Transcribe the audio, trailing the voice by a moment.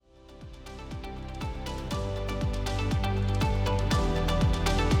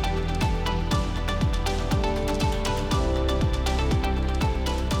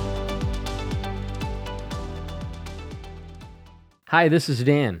Hi, this is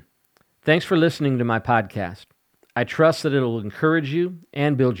Dan. Thanks for listening to my podcast. I trust that it'll encourage you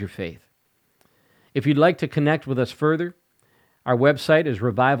and build your faith. If you'd like to connect with us further, our website is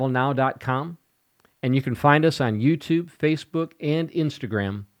revivalnow.com, and you can find us on YouTube, Facebook, and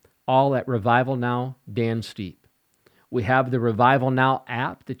Instagram, all at Revival Now Dan Steepe. We have the Revival Now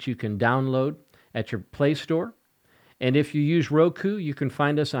app that you can download at your Play Store, and if you use Roku, you can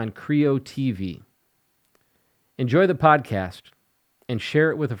find us on Creo TV. Enjoy the podcast and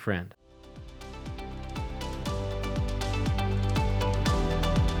share it with a friend.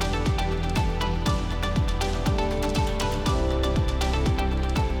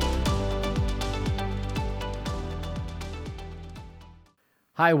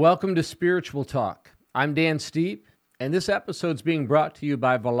 Hi, welcome to Spiritual Talk. I'm Dan Steepe, and this episode's being brought to you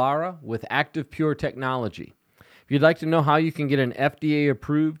by Valara with Active Pure Technology. If you'd like to know how you can get an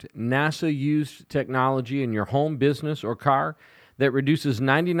FDA-approved, NASA-used technology in your home, business, or car that reduces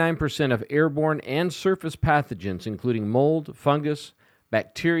 99% of airborne and surface pathogens, including mold, fungus,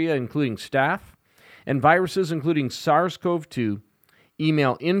 bacteria, including staph, and viruses, including SARS-CoV-2,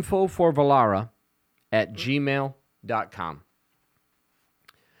 email info4valara@gmail.com.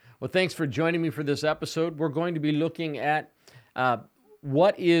 Well, thanks for joining me for this episode. We're going to be looking at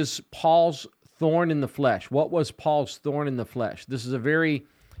what is Paul's thorn in the flesh. What was Paul's thorn in the flesh? This is a very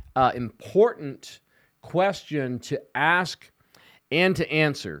important question to ask and to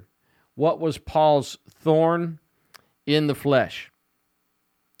answer. What was Paul's thorn in the flesh?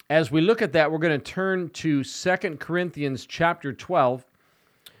 As we look at that, we're going to turn to 2 Corinthians chapter 12,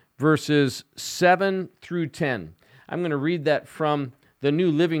 verses 7 through 10. I'm going to read that from the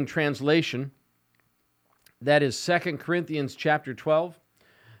New Living Translation. That is 2 Corinthians chapter 12,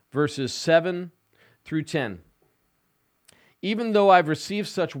 verses 7 through 10. Even though I've received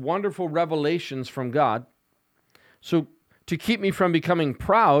such wonderful revelations from God, so to keep me from becoming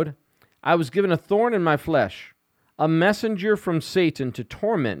proud, I was given a thorn in my flesh, a messenger from Satan to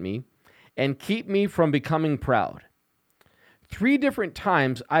torment me and keep me from becoming proud. 3 different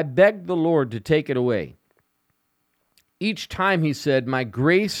times I begged the Lord to take it away. Each time he said, "My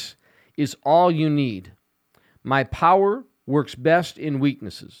grace is all you need. My power works best in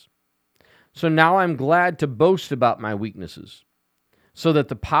weaknesses." So now I'm glad to boast about my weaknesses, so that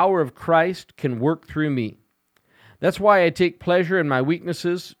the power of Christ can work through me. That's why I take pleasure in my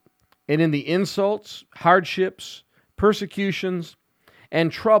weaknesses and in the insults, hardships, persecutions,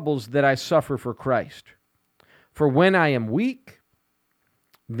 and troubles that I suffer for Christ. For when I am weak,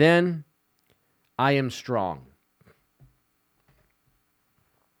 then I am strong.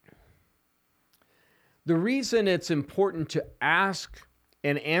 The reason it's important to ask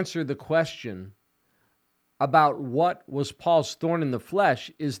and answer the question about what was Paul's thorn in the flesh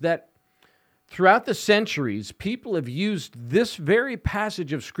is that throughout the centuries, people have used this very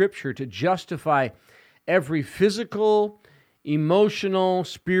passage of Scripture to justify every physical, emotional,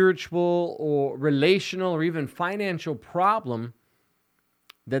 spiritual, or relational, or even financial problem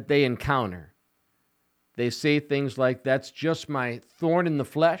that they encounter. They say things like, "That's just my thorn in the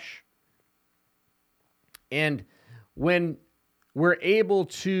flesh." And when we're able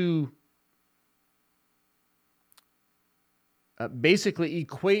to basically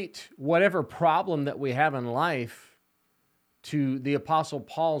equate whatever problem that we have in life to the Apostle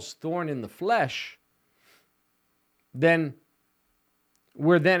Paul's thorn in the flesh, then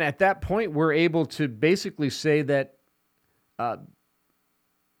at that point, we're able to basically say that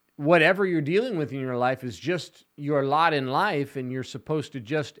whatever you're dealing with in your life is just your lot in life, and you're supposed to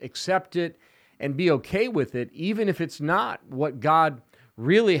just accept it and be okay with it, even if it's not what God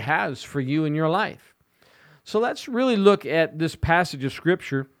really has for you in your life. So let's really look at this passage of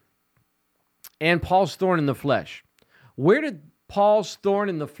Scripture and Paul's thorn in the flesh. Where did Paul's thorn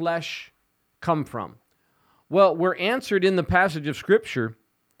in the flesh come from? Well, we're answered in the passage of Scripture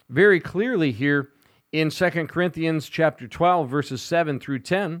very clearly here in 2 Corinthians chapter 12, verses 7 through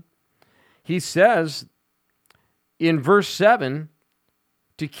 10. He says in verse 7,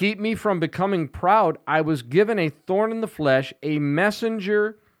 "To keep me from becoming proud, I was given a thorn in the flesh, a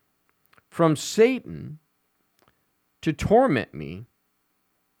messenger from Satan to torment me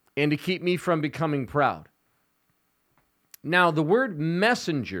and to keep me from becoming proud." Now, the word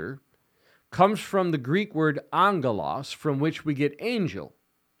messenger comes from the Greek word angelos, from which we get angel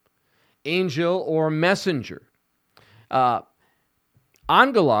or messenger.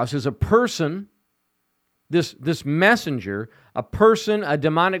 Angelos is a person, this messenger, a person, a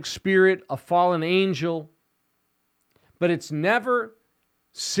demonic spirit, a fallen angel, but it's never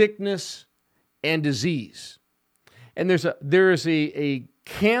sickness and disease. And there is a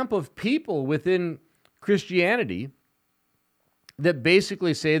camp of people within Christianity that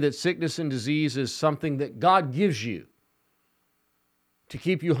basically say that sickness and disease is something that God gives you to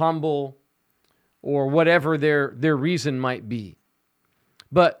keep you humble or whatever their reason might be.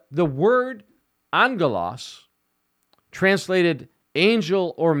 But the word angelos, translated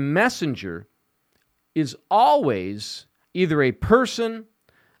angel or messenger, is always either a person,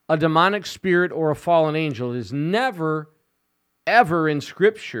 a demonic spirit, or a fallen angel. It is never, ever in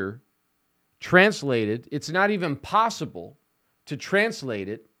Scripture translated. It's not even possible to translate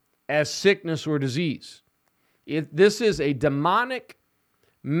it as sickness or disease. This is a demonic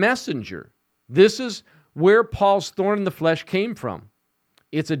messenger. This is where Paul's thorn in the flesh came from.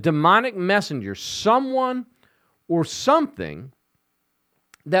 It's a demonic messenger, someone or something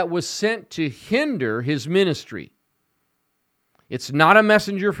that was sent to hinder his ministry. It's not a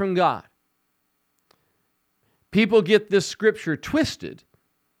messenger from God. People get this scripture twisted,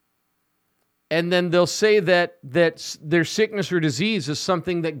 and then they'll say that their sickness or disease is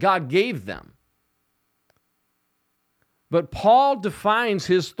something that God gave them. But Paul defines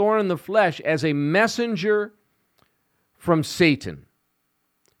his thorn in the flesh as a messenger from Satan.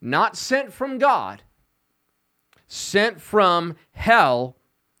 Not sent from God, sent from hell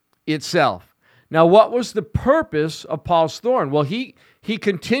itself. Now, what was the purpose of Paul's thorn? Well, he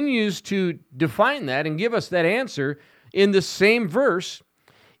continues to define that and give us that answer in the same verse,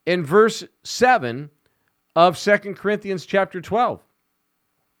 in verse 7 of 2 Corinthians chapter 12.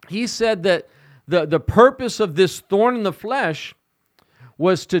 He said that the purpose of this thorn in the flesh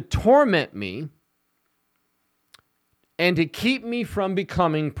was to torment me and to keep me from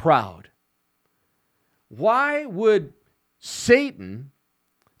becoming proud. Why would Satan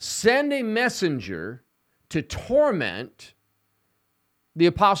send a messenger to torment the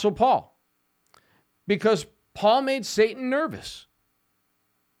Apostle Paul? Because Paul made Satan nervous.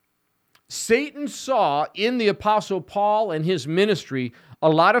 Satan saw in the Apostle Paul and his ministry a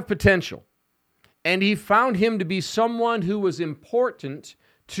lot of potential, and he found him to be someone who was important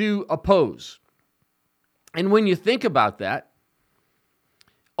to oppose. And when you think about that,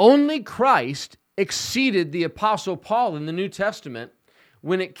 only Christ exceeded the Apostle Paul in the New Testament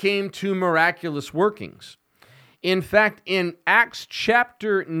when it came to miraculous workings. In fact, in Acts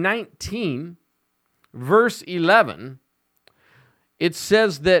chapter 19, verse 11, it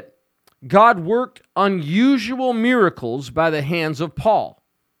says that God worked unusual miracles by the hands of Paul.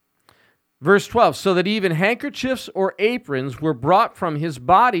 Verse 12, so that even handkerchiefs or aprons were brought from his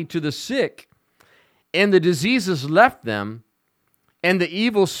body to the sick, and the diseases left them, and the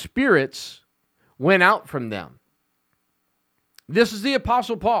evil spirits went out from them. This is the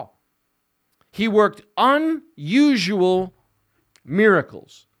Apostle Paul. He worked unusual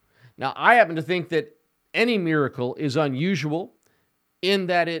miracles. Now, I happen to think that any miracle is unusual in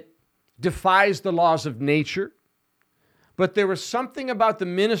that it defies the laws of nature. But there was something about the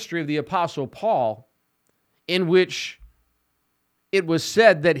ministry of the Apostle Paul in which it was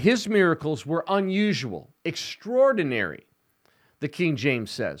said that his miracles were unusual, extraordinary, the King James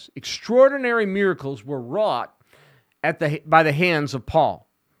says. Extraordinary miracles were wrought by the hands of Paul.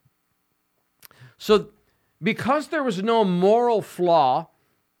 So because there was no moral flaw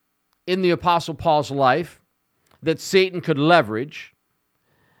in the Apostle Paul's life that Satan could leverage,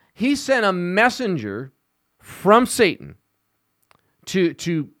 he sent a messenger from Satan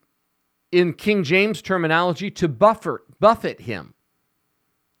to in King James terminology, to buffet him.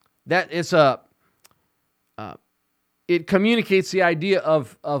 That is it communicates the idea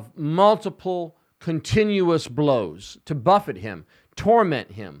of multiple continuous blows, to buffet him,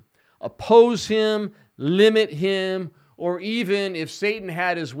 torment him, oppose him, limit him, or even if Satan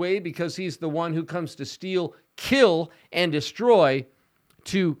had his way, because he's the one who comes to steal, kill, and destroy,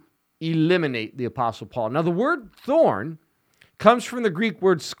 to eliminate the Apostle Paul. Now, the word thorn comes from the Greek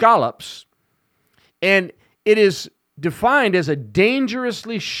word scallops, and it is defined as a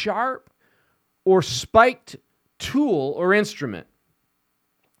dangerously sharp or spiked tool or instrument.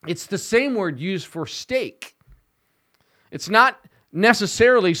 It's the same word used for stake. It's not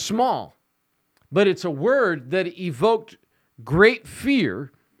necessarily small, but it's a word that evoked great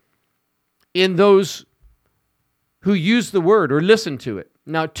fear in those who use the word or listen to it.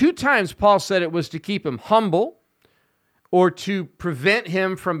 Now, 2 times Paul said it was to keep him humble, or to prevent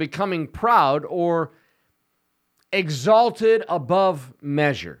him from becoming proud or exalted above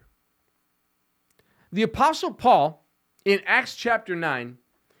measure. The Apostle Paul, in Acts chapter 9,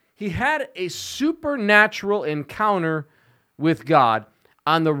 he had a supernatural encounter with God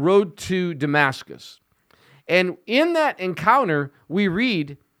on the road to Damascus. And in that encounter, we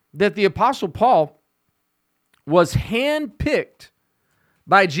read that the Apostle Paul was handpicked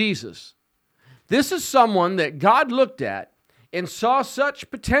by Jesus. This is someone that God looked at and saw such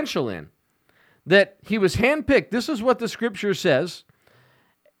potential in that he was handpicked. This is what the scripture says.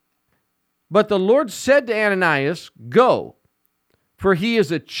 But the Lord said to Ananias, "Go, for he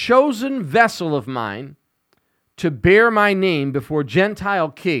is a chosen vessel of mine to bear my name before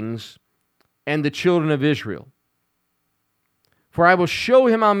Gentile kings and the children of Israel. For I will show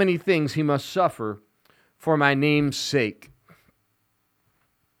him how many things he must suffer for my name's sake."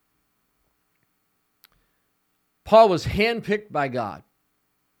 Paul was handpicked by God.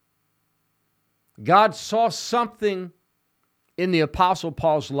 God saw something in the Apostle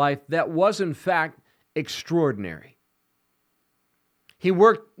Paul's life that was, in fact, extraordinary.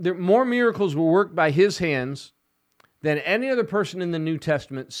 More miracles were worked by his hands than any other person in the New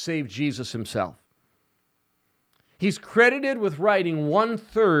Testament save Jesus himself. He's credited with writing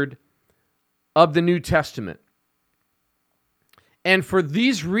 1/3 of the New Testament. And for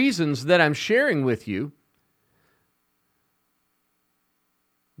these reasons that I'm sharing with you,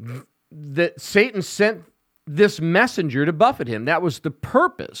 that Satan sent this messenger to buffet him. That was the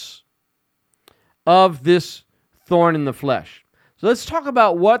purpose of this thorn in the flesh. So let's talk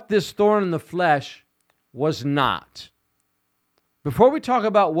about what this thorn in the flesh was not. Before we talk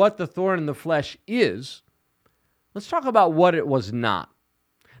about what the thorn in the flesh is, let's talk about what it was not.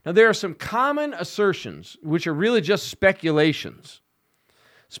 Now, there are some common assertions, which are really just speculations.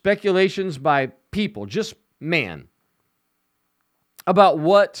 Speculations by people, just man, about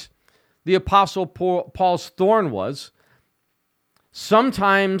what the Apostle Paul's thorn was.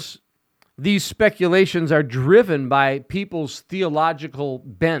 Sometimes these speculations are driven by people's theological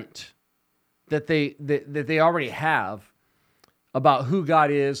bent that they already have about who God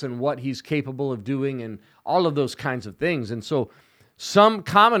is and what he's capable of doing and all of those kinds of things. And so some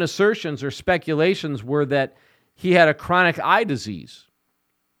common assertions or speculations were that he had a chronic eye disease.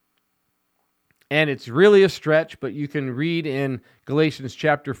 And it's really a stretch, but you can read in Galatians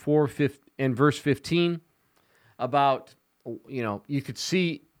chapter 4 and verse 15 about, you could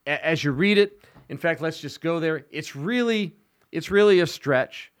see as you read it. In fact, let's just go there. It's really a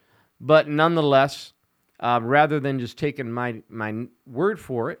stretch, but nonetheless, rather than just taking my word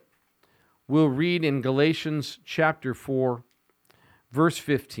for it, we'll read in Galatians chapter 4, verse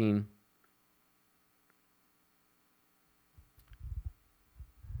 15.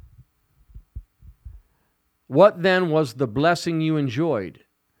 "What then was the blessing you enjoyed?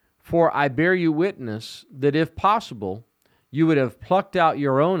 For I bear you witness that if possible, you would have plucked out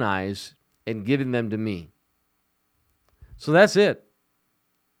your own eyes and given them to me." So that's it.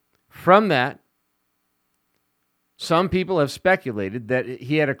 From that, some people have speculated that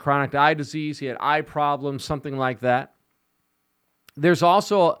he had a chronic eye disease, he had eye problems, something like that. There's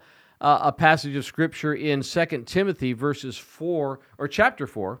also a passage of Scripture in 2 Timothy chapter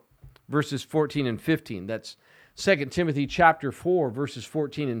 4, verses 14 and 15. That's 2 Timothy chapter 4, verses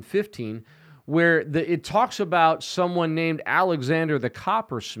 14 and 15, where it talks about someone named Alexander the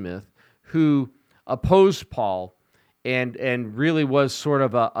coppersmith who opposed Paul and really was sort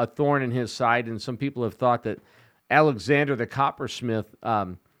of a thorn in his side. And some people have thought that Alexander the coppersmith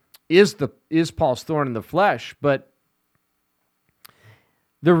is Paul's thorn in the flesh. But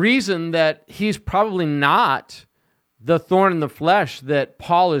the reason that he's probably not the thorn in the flesh that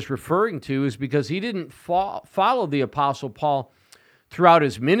Paul is referring to is because he didn't follow the Apostle Paul throughout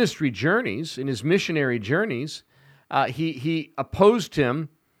his ministry journeys, in his missionary journeys. He opposed him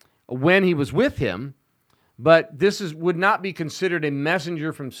when he was with him, but this would not be considered a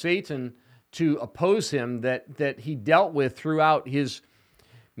messenger from Satan to oppose him that he dealt with throughout his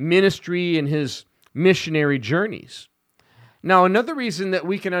ministry and his missionary journeys. Now, another reason that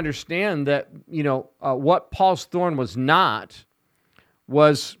we can understand that, what Paul's thorn was not,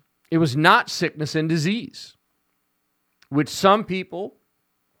 it was not sickness and disease, which some people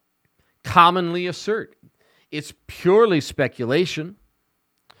commonly assert. It's purely speculation.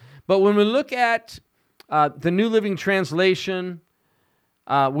 But when we look at the New Living Translation,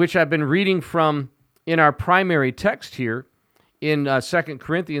 which I've been reading from in our primary text here in 2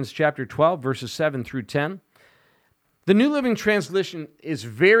 Corinthians chapter 12, verses 7 through 10, the New Living Translation is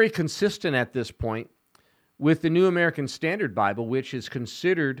very consistent at this point with the New American Standard Bible, which is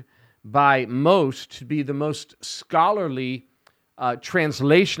considered by most to be the most scholarly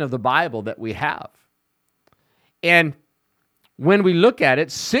translation of the Bible that we have. And when we look at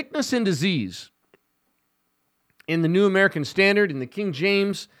it, sickness and disease in the New American Standard, in the King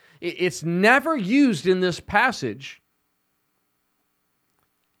James, it's never used in this passage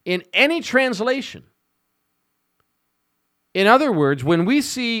in any translation. In other words, when we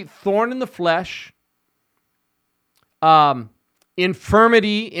see thorn in the flesh,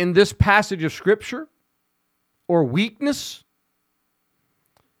 infirmity in this passage of Scripture, or weakness,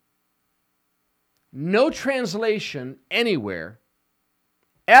 No translation anywhere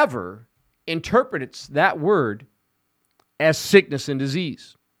ever interprets that word as sickness and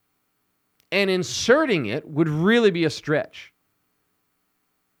disease. And inserting it would really be a stretch.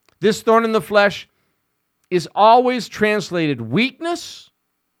 This thorn in the flesh is always translated weakness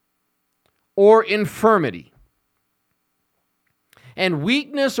or infirmity. And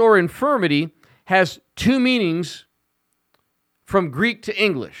weakness or infirmity has two meanings from Greek to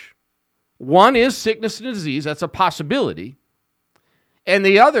English. One is sickness and disease, that's a possibility. And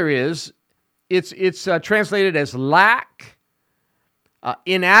the other is, it's translated as lack,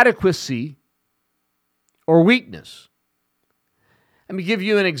 inadequacy, or weakness. Let me give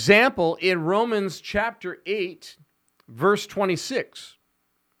you an example in Romans chapter 8, verse 26.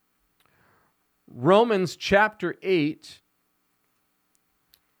 Romans chapter 8,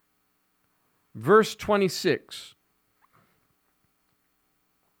 verse 26.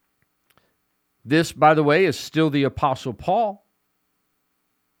 This, by the way, is still the Apostle Paul.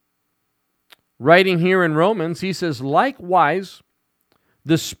 Writing here in Romans, he says, likewise,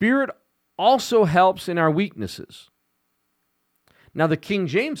 the Spirit also helps in our weaknesses. Now, the King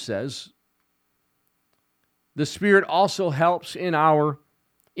James says, the Spirit also helps in our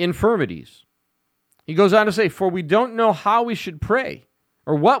infirmities. He goes on to say, for we don't know how we should pray,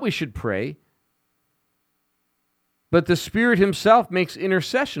 or what we should pray, but the Spirit himself makes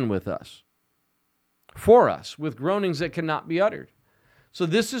intercession with us, for us, with groanings that cannot be uttered. So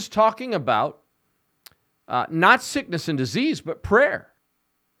this is talking about not sickness and disease, but prayer.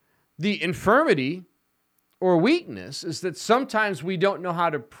 The infirmity or weakness is that sometimes we don't know how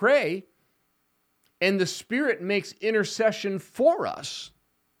to pray, and the Spirit makes intercession for us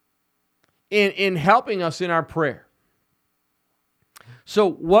in helping us in our prayer. So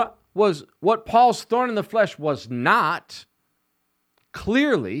what Paul's thorn in the flesh was not,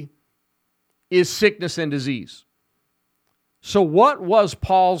 clearly, is sickness and disease. So what was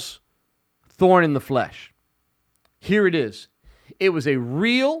Paul's thorn in the flesh? Here it is. It was a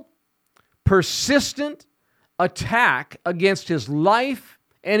real, persistent attack against his life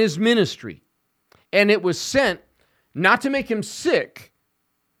and his ministry. And it was sent not to make him sick,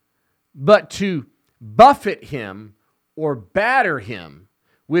 but to buffet him or batter him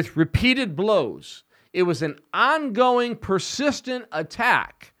with repeated blows. It was an ongoing, persistent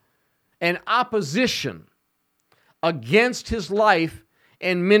attack and opposition against his life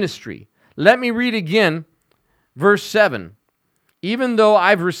and ministry. Let me read again, verse 7. Even though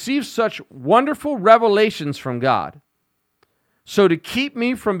I've received such wonderful revelations from God, so to keep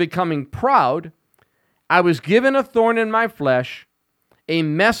me from becoming proud, I was given a thorn in my flesh, a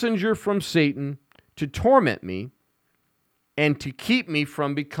messenger from Satan to torment me and to keep me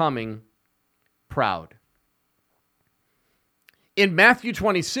from becoming proud. In Matthew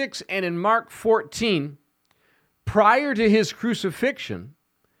 26 and in Mark 14, prior to his crucifixion,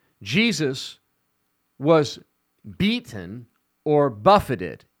 Jesus was beaten or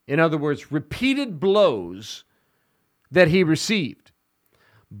buffeted. In other words, repeated blows that he received.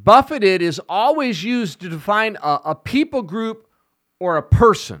 Buffeted is always used to define a people group or a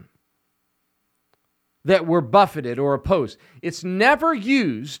person that were buffeted or opposed. It's never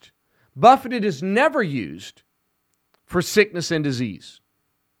used, buffeted is never used for sickness and disease.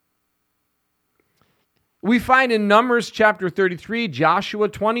 We find in Numbers chapter 33, Joshua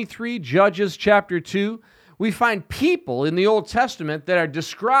 23, Judges chapter 2, we find people in the Old Testament that are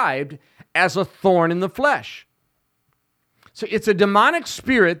described as a thorn in the flesh. So it's a demonic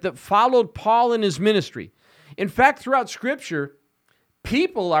spirit that followed Paul in his ministry. In fact, throughout Scripture,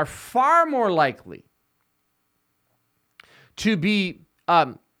 people are far more likely to be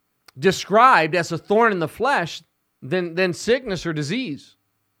described as a thorn in the flesh than sickness or disease.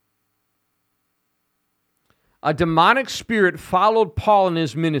 A demonic spirit followed Paul in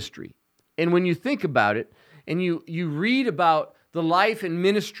his ministry. And when you think about it, and you read about the life and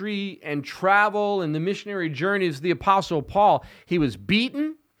ministry and travel and the missionary journeys of the Apostle Paul, he was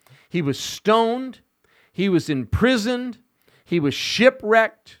beaten, he was stoned, he was imprisoned, he was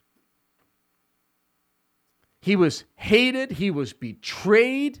shipwrecked, he was hated, he was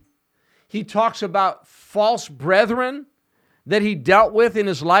betrayed. He talks about false brethren that he dealt with in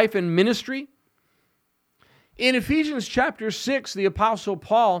his life and ministry. In Ephesians chapter 6, the Apostle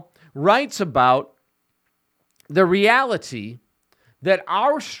Paul writes about the reality that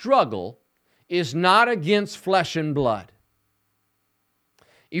our struggle is not against flesh and blood.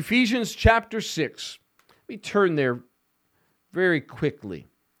 Ephesians chapter 6, let me turn there very quickly.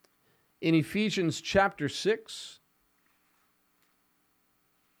 In Ephesians chapter 6,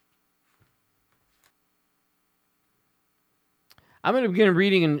 I'm going to begin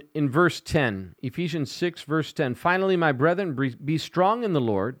reading in verse 10, Ephesians 6, verse 10. Finally, my brethren, be strong in the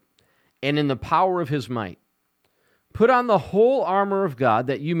Lord and in the power of his might. Put on the whole armor of God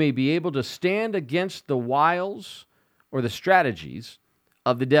that you may be able to stand against the wiles or the strategies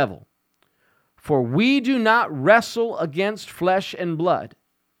of the devil. For we do not wrestle against flesh and blood,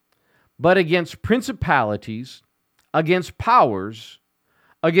 but against principalities, against powers,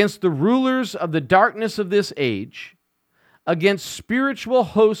 against the rulers of the darkness of this age, against spiritual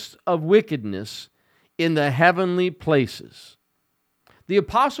hosts of wickedness in the heavenly places. The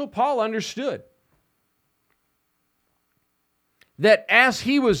Apostle Paul understood that as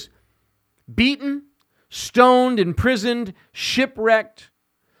he was beaten, stoned, imprisoned, shipwrecked,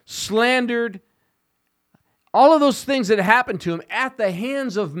 slandered, all of those things that happened to him at the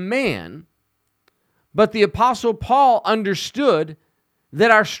hands of man, but the Apostle Paul understood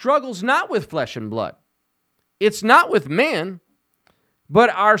that our struggle's not with flesh and blood. It's not with man,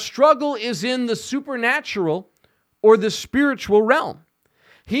 but our struggle is in the supernatural or the spiritual realm.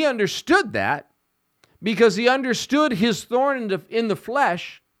 He understood that because he understood his thorn in the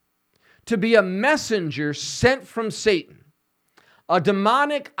flesh to be a messenger sent from Satan, a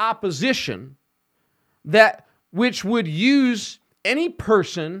demonic opposition which would use any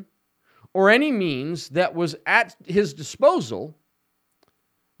person or any means that was at his disposal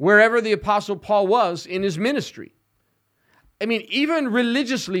wherever the Apostle Paul was in his ministry. I mean, even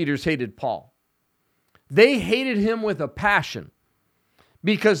religious leaders hated Paul. They hated him with a passion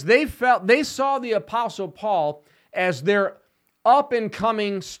because they saw the Apostle Paul as their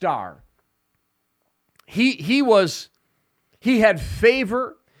up-and-coming star. He had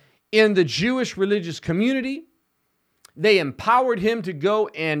favor in the Jewish religious community. They empowered him to go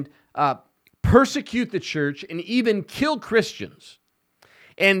and persecute the church and even kill Christians.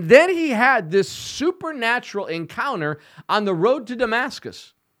 And then he had this supernatural encounter on the road to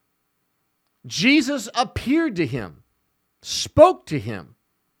Damascus. Jesus appeared to him, spoke to him,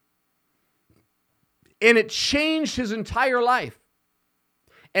 and it changed his entire life.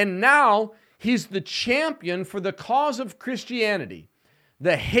 And now he's the champion for the cause of Christianity,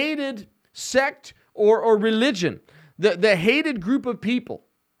 the hated sect or religion, the hated group of people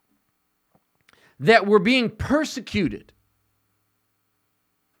that were being persecuted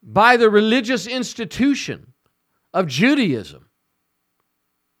by the religious institution of Judaism.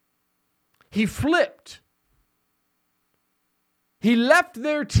 He flipped. He left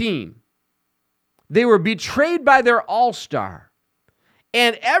their team. They were betrayed by their all-star.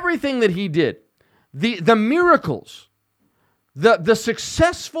 And everything that he did, the miracles, the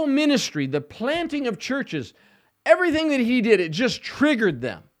successful ministry, the planting of churches, everything that he did, it just triggered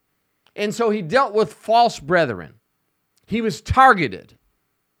them. And so he dealt with false brethren. He was targeted.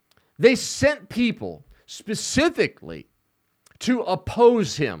 They sent people specifically to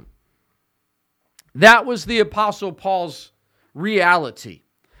oppose him. That was the Apostle Paul's reality.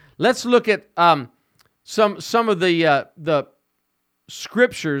 Let's look at some of the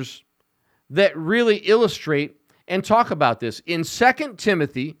scriptures that really illustrate and talk about this. In 2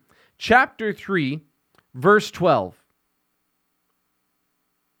 Timothy chapter 3, verse 12.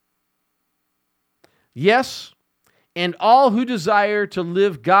 Yes, and all who desire to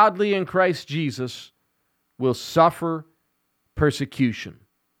live godly in Christ Jesus will suffer persecution.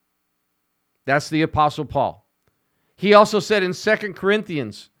 That's the Apostle Paul. He also said in 2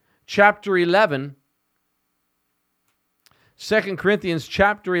 Corinthians chapter 11, 2 Corinthians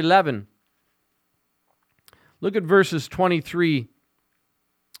chapter 11, look at verses 23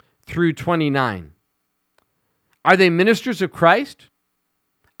 through 29. Are they ministers of Christ?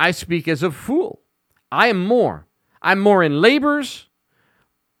 I speak as a fool. I'm more in labors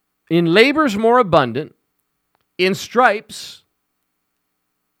more abundant, in stripes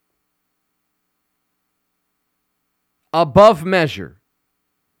above measure,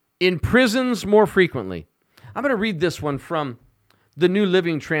 in prisons more frequently. I'm going to read this one from the New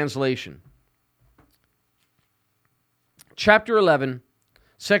Living Translation. Chapter 11,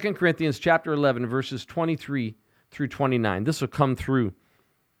 2 Corinthians chapter 11, verses 23 through 29. This will come through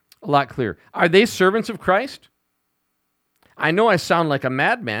a lot clearer. Are they servants of Christ? I know I sound like a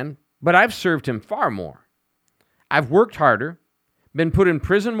madman, but I've served him far more. I've worked harder, been put in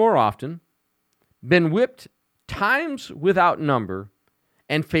prison more often, been whipped times without number,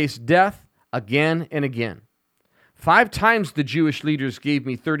 and faced death again and again. 5 times the Jewish leaders gave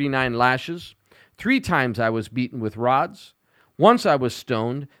me 39 lashes. 3 times I was beaten with rods. Once I was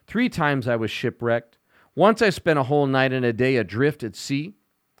stoned. 3 times I was shipwrecked. Once I spent a whole night and a day adrift at sea.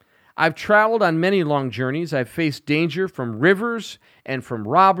 I've traveled on many long journeys. I've faced danger from rivers and from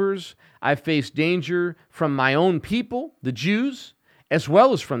robbers. I've faced danger from my own people, the Jews, as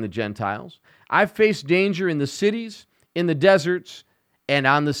well as from the Gentiles. I've faced danger in the cities, in the deserts, and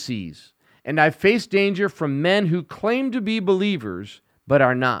on the seas. And I've faced danger from men who claim to be believers, but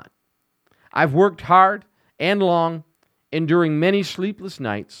are not. I've worked hard and long, enduring many sleepless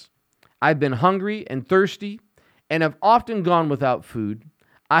nights. I've been hungry and thirsty, and have often gone without food.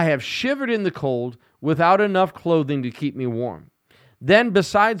 I have shivered in the cold without enough clothing to keep me warm. Then,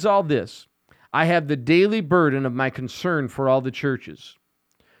 besides all this, I have the daily burden of my concern for all the churches.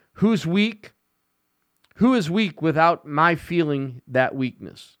 Who is weak without my feeling that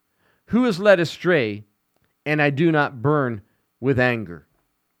weakness? Who is led astray, and I do not burn with anger?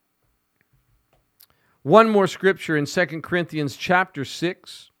 One more scripture in 2 Corinthians chapter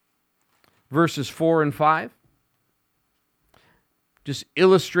 6, verses 4 and 5. Just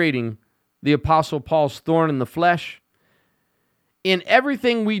illustrating the Apostle Paul's thorn in the flesh. In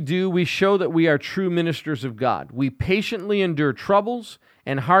everything we do, we show that we are true ministers of God. We patiently endure troubles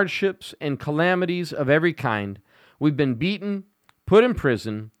and hardships and calamities of every kind. We've been beaten, put in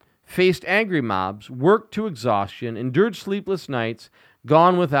prison, faced angry mobs, worked to exhaustion, endured sleepless nights,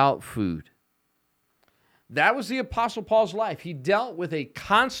 gone without food. That was the Apostle Paul's life. He dealt with a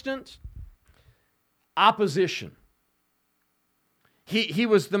constant opposition. He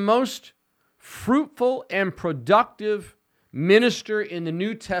was the most fruitful and productive minister in the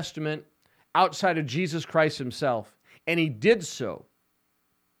New Testament outside of Jesus Christ himself. And he did so,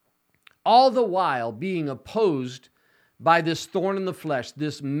 all the while being opposed by this thorn in the flesh,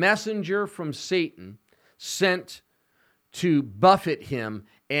 this messenger from Satan sent to buffet him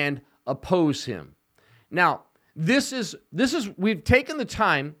and oppose him. Now, we've taken the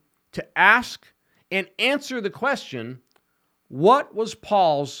time to ask and answer the question, what was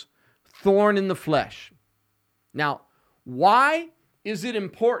Paul's thorn in the flesh? Now, why is it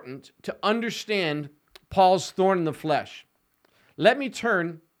important to understand Paul's thorn in the flesh? Let me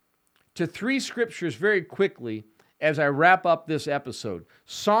turn to 3 scriptures very quickly as I wrap up this episode.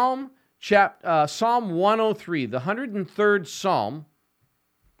 Psalm 103, the 103rd Psalm,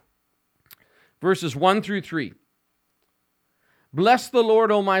 verses 1 through 3. Bless the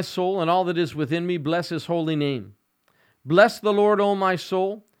Lord, O my soul, and all that is within me. Bless his holy name. Bless the Lord, O my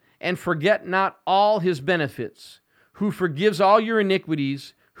soul, and forget not all his benefits, who forgives all your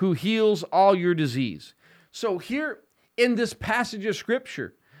iniquities, who heals all your disease. So here in this passage of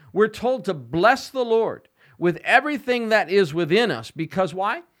Scripture, we're told to bless the Lord with everything that is within us. Because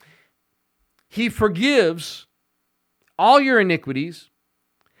why? He forgives all your iniquities.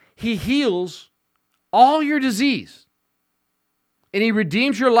 He heals all your disease. And he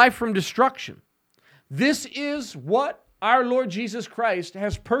redeems your life from destruction. This is what our Lord Jesus Christ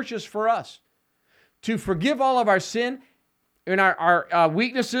has purchased for us, to forgive all of our sin and our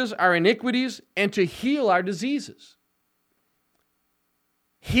weaknesses, our iniquities, and to heal our diseases.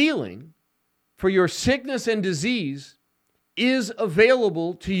 Healing for your sickness and disease is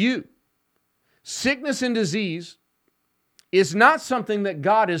available to you. Sickness and disease is not something that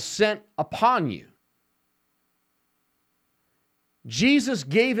God has sent upon you. Jesus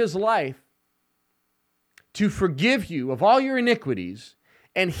gave his life to forgive you of all your iniquities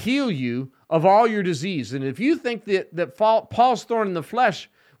and heal you of all your disease. And if you think that Paul's thorn in the flesh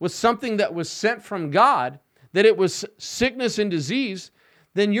was something that was sent from God, that it was sickness and disease,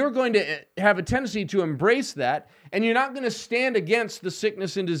 then you're going to have a tendency to embrace that, and you're not going to stand against the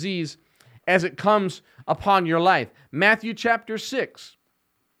sickness and disease as it comes upon your life. Matthew chapter 6.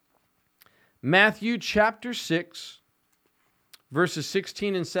 Matthew chapter 6, verses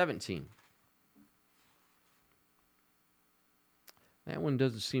 16 and 17. That one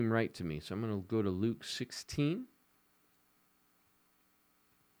doesn't seem right to me, so I'm going to go to Luke 16.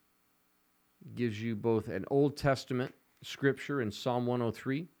 It gives you both an Old Testament scripture in Psalm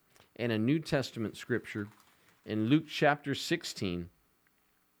 103 and a New Testament scripture in Luke chapter 16,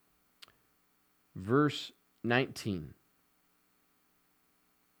 verse 19.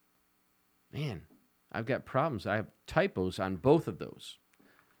 Man, I've got problems. I have typos on both of those.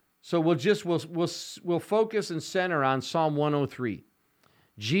 So we'll focus and center on Psalm 103.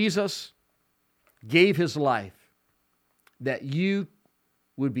 Jesus gave his life that you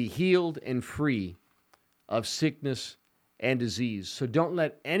would be healed and free of sickness and disease. So don't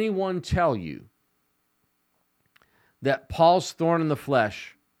let anyone tell you that Paul's thorn in the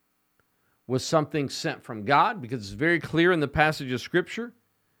flesh was something sent from God, because it's very clear in the passage of Scripture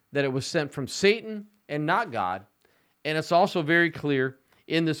that it was sent from Satan and not God. And it's also very clear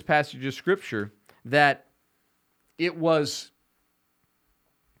in this passage of Scripture that it was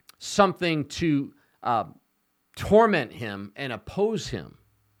something to torment him and oppose him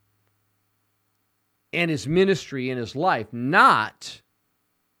and his ministry and his life, not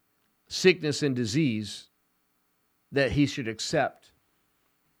sickness and disease that he should accept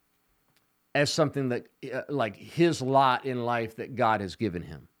as something that, like his lot in life that God has given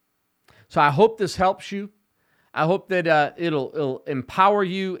him. So I hope this helps you. I hope that it'll empower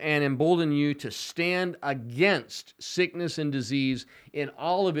you and embolden you to stand against sickness and disease in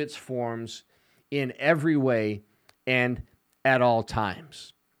all of its forms, in every way, and at all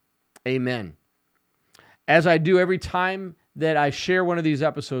times. Amen. As I do every time that I share one of these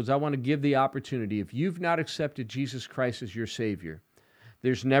episodes, I want to give the opportunity. If you've not accepted Jesus Christ as your Savior,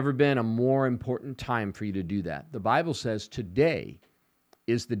 there's never been a more important time for you to do that. The Bible says today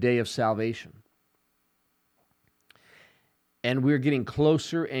is the day of salvation. And we're getting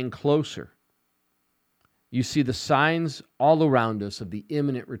closer and closer. You see the signs all around us of the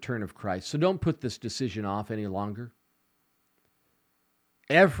imminent return of Christ. So don't put this decision off any longer.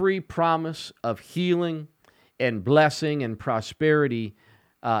 Every promise of healing and blessing and prosperity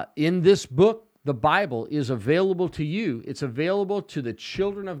in this book, the Bible, is available to you. It's available to the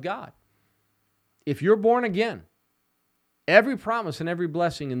children of God. If you're born again, every promise and every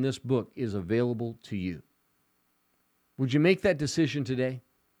blessing in this book is available to you. Would you make that decision today?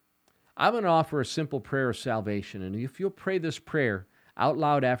 I'm going to offer a simple prayer of salvation, and if you'll pray this prayer out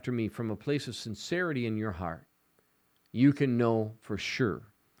loud after me from a place of sincerity in your heart, you can know for sure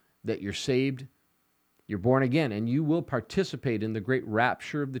that you're saved, you're born again, and you will participate in the great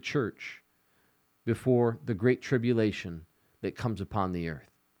rapture of the church before the great tribulation that comes upon the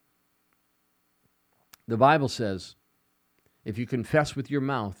earth. The Bible says, if you confess with your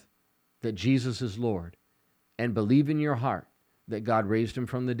mouth that Jesus is Lord and believe in your heart that God raised him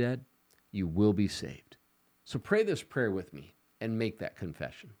from the dead, you will be saved. So pray this prayer with me and make that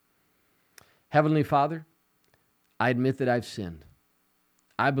confession. Heavenly Father, I admit that I've sinned.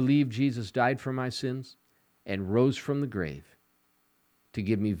 I believe Jesus died for my sins and rose from the grave to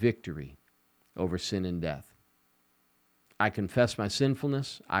give me victory over sin and death. I confess my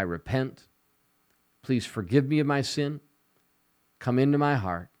sinfulness. I repent. Please forgive me of my sin. Come into my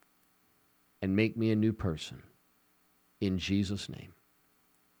heart and make me a new person. In Jesus' name,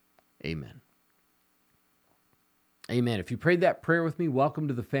 amen. Amen. If you prayed that prayer with me, welcome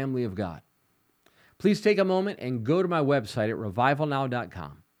to the family of God. Please take a moment and go to my website at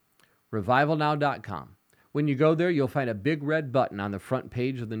revivalnow.com. Revivalnow.com. When you go there, you'll find a big red button on the front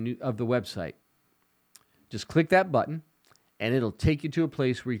page of the website. Just click that button, and it'll take you to a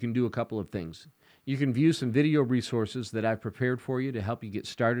place where you can do a couple of things. You can view some video resources that I've prepared for you to help you get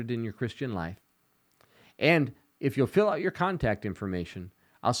started in your Christian life. And if you'll fill out your contact information,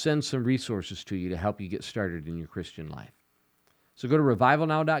 I'll send some resources to you to help you get started in your Christian life. So go to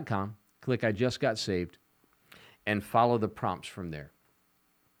revivalnow.com, click I Just Got Saved, and follow the prompts from there.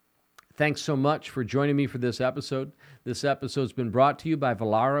 Thanks so much for joining me for this episode. This episode's been brought to you by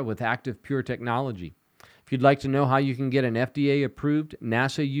Velara with Active Pure Technology. If you'd like to know how you can get an FDA-approved,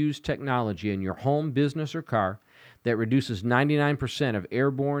 NASA-used technology in your home, business, or car that reduces 99% of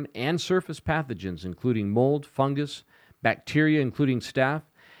airborne and surface pathogens, including mold, fungus, bacteria, including staph,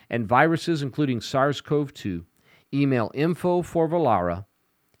 and viruses, including SARS-CoV-2, email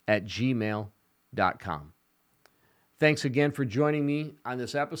info4velara@gmail.com. Thanks again for joining me on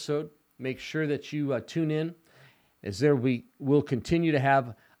this episode. Make sure that you tune in, as we'll continue to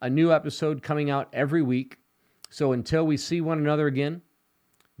have a new episode coming out every week. So until we see one another again,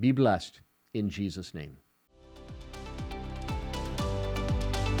 be blessed in Jesus' name.